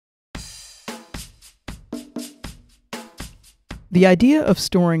The idea of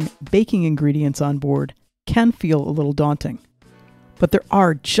storing baking ingredients on board can feel a little daunting, but there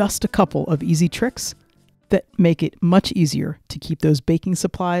are just a couple of easy tricks that make it much easier to keep those baking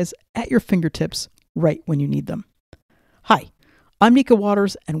supplies at your fingertips right when you need them. Hi, I'm Nika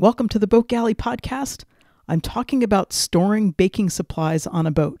Waters, and welcome to the Boat Galley podcast. I'm talking about storing baking supplies on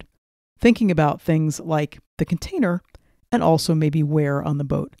a boat, thinking about things like the container and also maybe where on the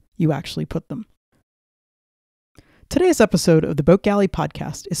boat you actually put them. Today's episode of the Boat Galley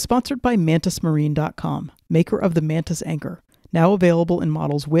podcast is sponsored by MantisMarine.com, maker of the Mantis Anchor, now available in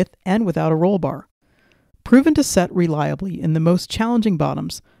models with and without a roll bar. Proven to set reliably in the most challenging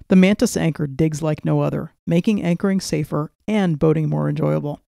bottoms, the Mantis Anchor digs like no other, making anchoring safer and boating more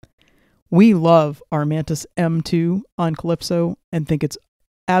enjoyable. We love our Mantis M2 on Calypso and think it's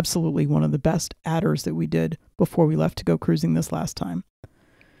absolutely one of the best adders that we did before we left to go cruising this last time.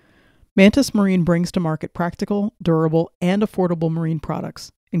 Mantis Marine brings to market practical, durable, and affordable marine products,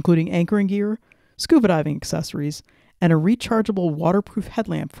 including anchoring gear, scuba diving accessories, and a rechargeable waterproof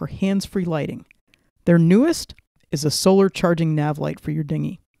headlamp for hands-free lighting. Their newest is a solar charging nav light for your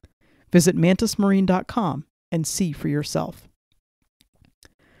dinghy. Visit mantismarine.com and see for yourself.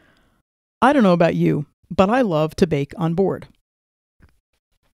 I don't know about you, but I love to bake on board.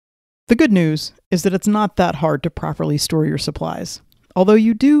 The good news is that it's not that hard to properly store your supplies, although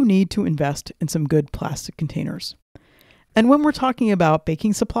you do need to invest in some good plastic containers. And when we're talking about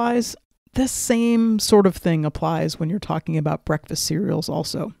baking supplies, the same sort of thing applies when you're talking about breakfast cereals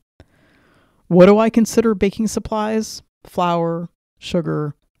also. What do I consider baking supplies? Flour,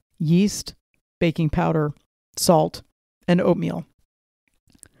 sugar, yeast, baking powder, salt, and oatmeal.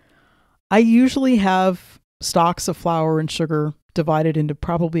 I usually have stocks of flour and sugar divided into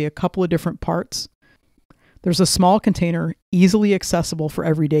probably a couple of different parts. There's a small container easily accessible for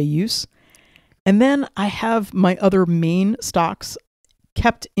everyday use. And then I have my other main stocks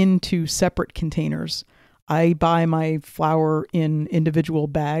kept into separate containers. I buy my flour in individual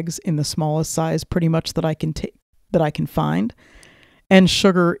bags in the smallest size pretty much that I can find, and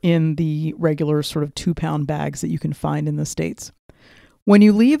sugar in the regular sort of 2-pound bags that you can find in the States. When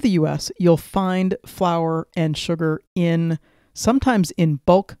you leave the US, you'll find flour and sugar sometimes in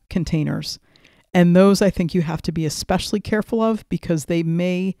bulk containers. And those I think you have to be especially careful of because they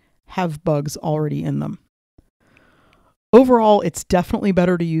may have bugs already in them. Overall, it's definitely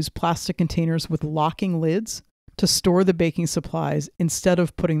better to use plastic containers with locking lids to store the baking supplies instead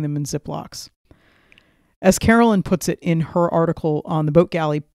of putting them in Ziplocs. As Carolyn puts it in her article on the Boat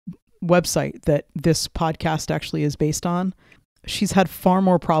Galley website that this podcast actually is based on, she's had far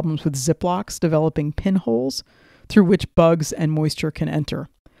more problems with Ziplocs developing pinholes through which bugs and moisture can enter.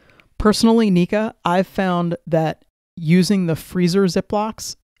 Personally, Nika, I've found that using the freezer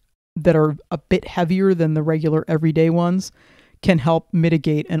Ziplocs that are a bit heavier than the regular everyday ones can help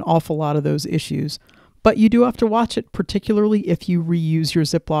mitigate an awful lot of those issues. But you do have to watch it, particularly if you reuse your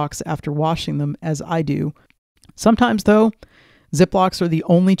Ziplocs after washing them, as I do. Sometimes, though, Ziplocs are the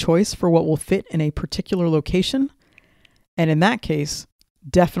only choice for what will fit in a particular location. And in that case,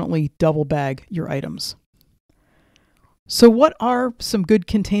 definitely double bag your items. So what are some good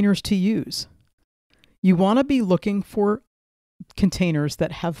containers to use? You want to be looking for containers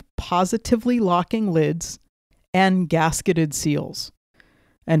that have positively locking lids and gasketed seals.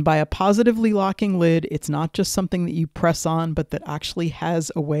 And by a positively locking lid, it's not just something that you press on, but that actually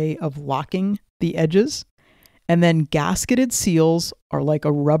has a way of locking the edges. And then gasketed seals are like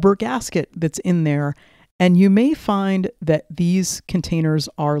a rubber gasket that's in there. And you may find that these containers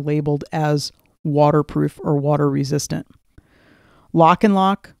are labeled as waterproof or water resistant. Lock and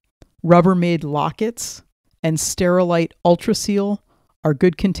Lock, Rubbermaid Lockets, and Sterilite Ultra Seal are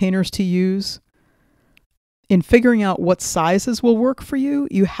good containers to use. In figuring out what sizes will work for you,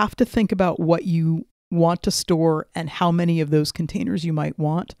 you have to think about what you want to store and how many of those containers you might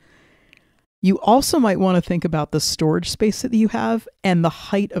want. You also might want to think about the storage space that you have and the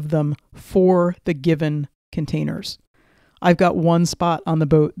height of them for the given containers. I've got one spot on the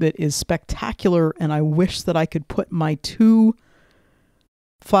boat that is spectacular, and I wish that I could put my 2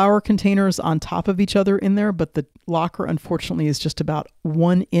 flour containers on top of each other in there, but the locker unfortunately is just about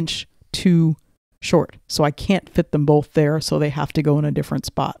 1 inch too short. So I can't fit them both there, so they have to go in a different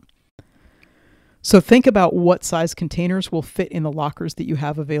spot. So think about what size containers will fit in the lockers that you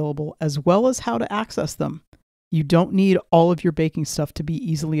have available, as well as how to access them. You don't need all of your baking stuff to be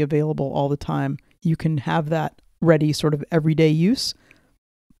easily available all the time. You can have that ready sort of everyday use,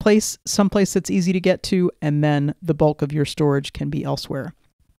 someplace that's easy to get to, and then the bulk of your storage can be elsewhere.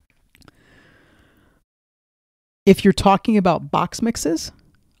 If you're talking about box mixes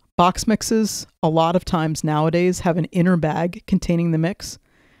Box mixes, a lot of times nowadays, have an inner bag containing the mix.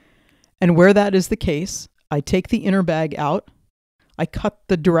 And where that is the case, I take the inner bag out, I cut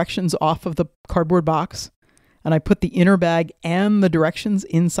the directions off of the cardboard box, and I put the inner bag and the directions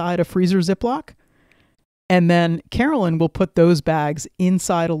inside a freezer Ziploc. And then Carolyn will put those bags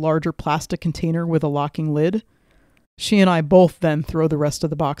inside a larger plastic container with a locking lid. She and I both then throw the rest of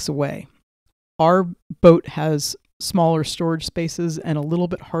the box away. Our boat has smaller storage spaces and a little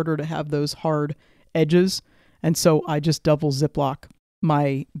bit harder to have those hard edges. And so I just double Ziploc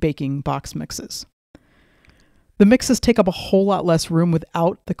my baking box mixes. The mixes take up a whole lot less room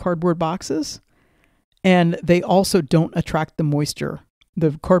without the cardboard boxes, and they also don't attract the moisture.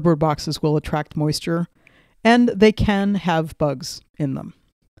 The cardboard boxes will attract moisture, and they can have bugs in them.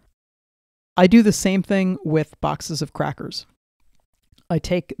 I do the same thing with boxes of crackers. I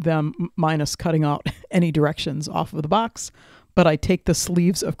take them, minus cutting out any directions off of the box, but I take the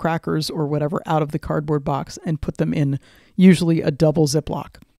sleeves of crackers or whatever out of the cardboard box and put them in usually a double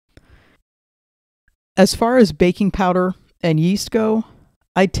Ziploc. As far as baking powder and yeast go,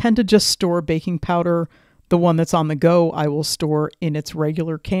 I tend to just store baking powder. The one that's on the go, I will store in its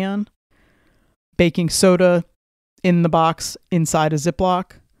regular can. Baking soda in the box inside a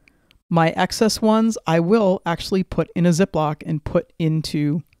Ziploc. My excess ones, I will actually put in a Ziploc and put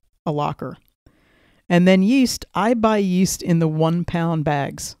into a locker. And then yeast, I buy yeast in the 1 pound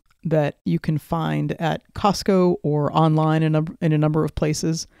bags that you can find at Costco or online in a number of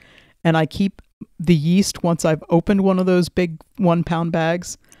places. And I keep the yeast, once I've opened one of those big 1 pound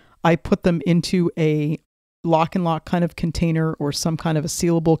bags, I put them into a lock and lock kind of container or some kind of a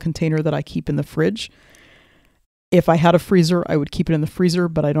sealable container that I keep in the fridge. If I had a freezer, I would keep it in the freezer,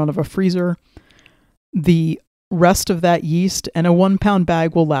 but I don't have a freezer. The rest of that yeast and a 1 pound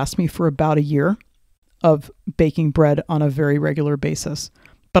bag will last me for about a year of baking bread on a very regular basis.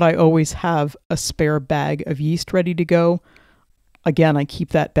 But I always have a spare bag of yeast ready to go. Again, I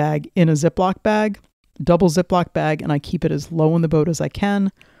keep that bag in a Ziploc bag, double Ziploc bag, and I keep it as low in the boat as I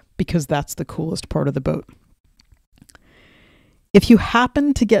can because that's the coolest part of the boat. If you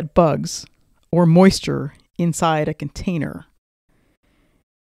happen to get bugs or moisture inside a container,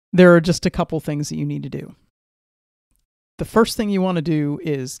 there are just a couple things that you need to do. The first thing you want to do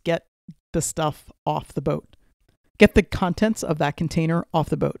is get the stuff off the boat. Get the contents of that container off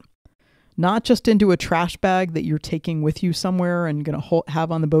the boat. Not just into a trash bag that you're taking with you somewhere and going to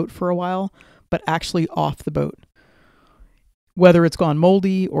have on the boat for a while, but actually off the boat. Whether it's gone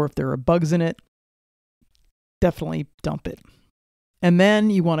moldy or if there are bugs in it, definitely dump it. And then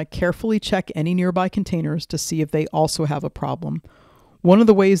you want to carefully check any nearby containers to see if they also have a problem. One of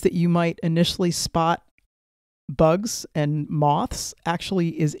the ways that you might initially spot bugs and moths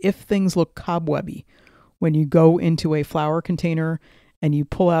actually is if things look cobwebby. When you go into a flour container and you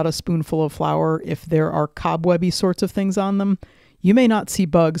pull out a spoonful of flour, if there are cobwebby sorts of things on them, you may not see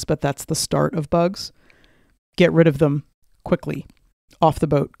bugs, but that's the start of bugs. Get rid of them quickly, off the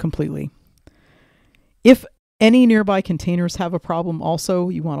boat completely. If any nearby containers have a problem also,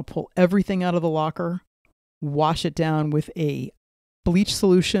 you want to pull everything out of the locker, wash it down with a bleach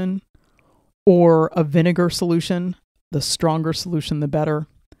solution or a vinegar solution. The stronger solution, the better.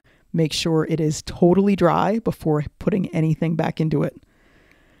 Make sure it is totally dry before putting anything back into it.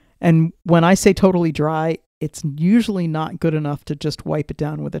 And when I say totally dry, it's usually not good enough to just wipe it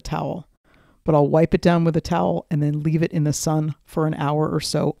down with a towel. But I'll wipe it down with a towel and then leave it in the sun for an hour or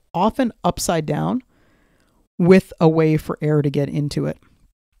so, often upside down, with a way for air to get into it.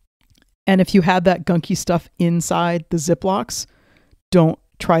 And if you have that gunky stuff inside the Ziplocs, don't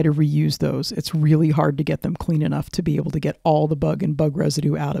try to reuse those. It's really hard to get them clean enough to be able to get all the bug and bug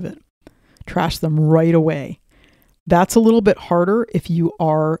residue out of it. Trash them right away. That's a little bit harder if you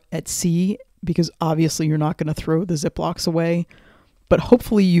are at sea, because obviously you're not going to throw the Ziplocs away. But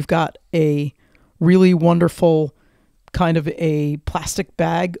hopefully you've got a really wonderful kind of a plastic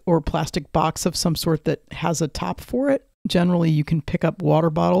bag or plastic box of some sort that has a top for it. Generally, you can pick up water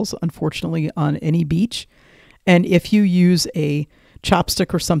bottles, unfortunately, on any beach. And if you use a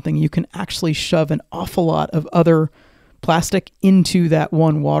chopstick or something, you can actually shove an awful lot of other plastic into that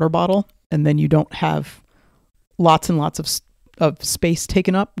one water bottle. And then you don't have lots and lots of space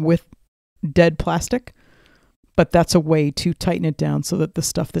taken up with dead plastic. But that's a way to tighten it down so that the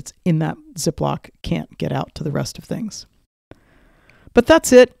stuff that's in that Ziploc can't get out to the rest of things. But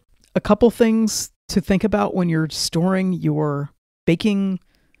that's it. A couple things to think about when you're storing your baking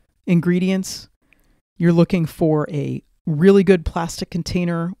ingredients. You're looking for a really good plastic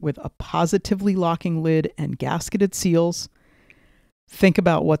container with a positively locking lid and gasketed seals. Think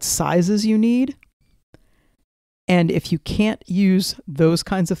about what sizes you need. And if you can't use those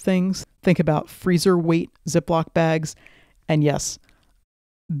kinds of things, think about freezer weight Ziploc bags. And yes,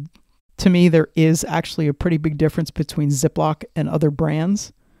 to me, there is actually a pretty big difference between Ziploc and other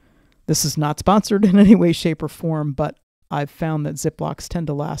brands. This is not sponsored in any way, shape, or form, but I've found that Ziplocs tend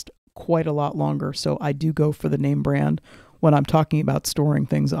to last quite a lot longer. So I do go for the name brand when I'm talking about storing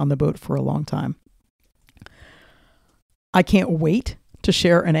things on the boat for a long time. I can't wait to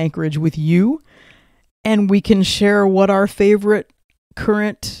share an anchorage with you, and we can share what our favorite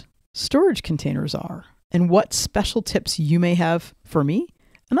current storage containers are and what special tips you may have for me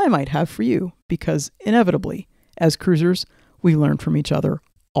and I might have for you, because inevitably, as cruisers, we learn from each other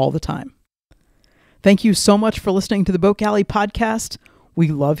all the time. Thank you so much for listening to the Boat Galley podcast. We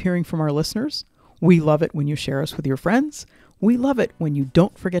love hearing from our listeners. We love it when you share us with your friends. We love it when you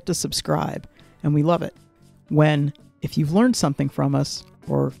don't forget to subscribe. And we love it when, if you've learned something from us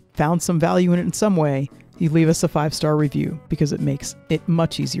or found some value in it in some way, you leave us a 5-star review, because it makes it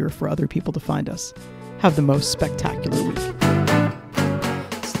much easier for other people to find us. Have the most spectacular week.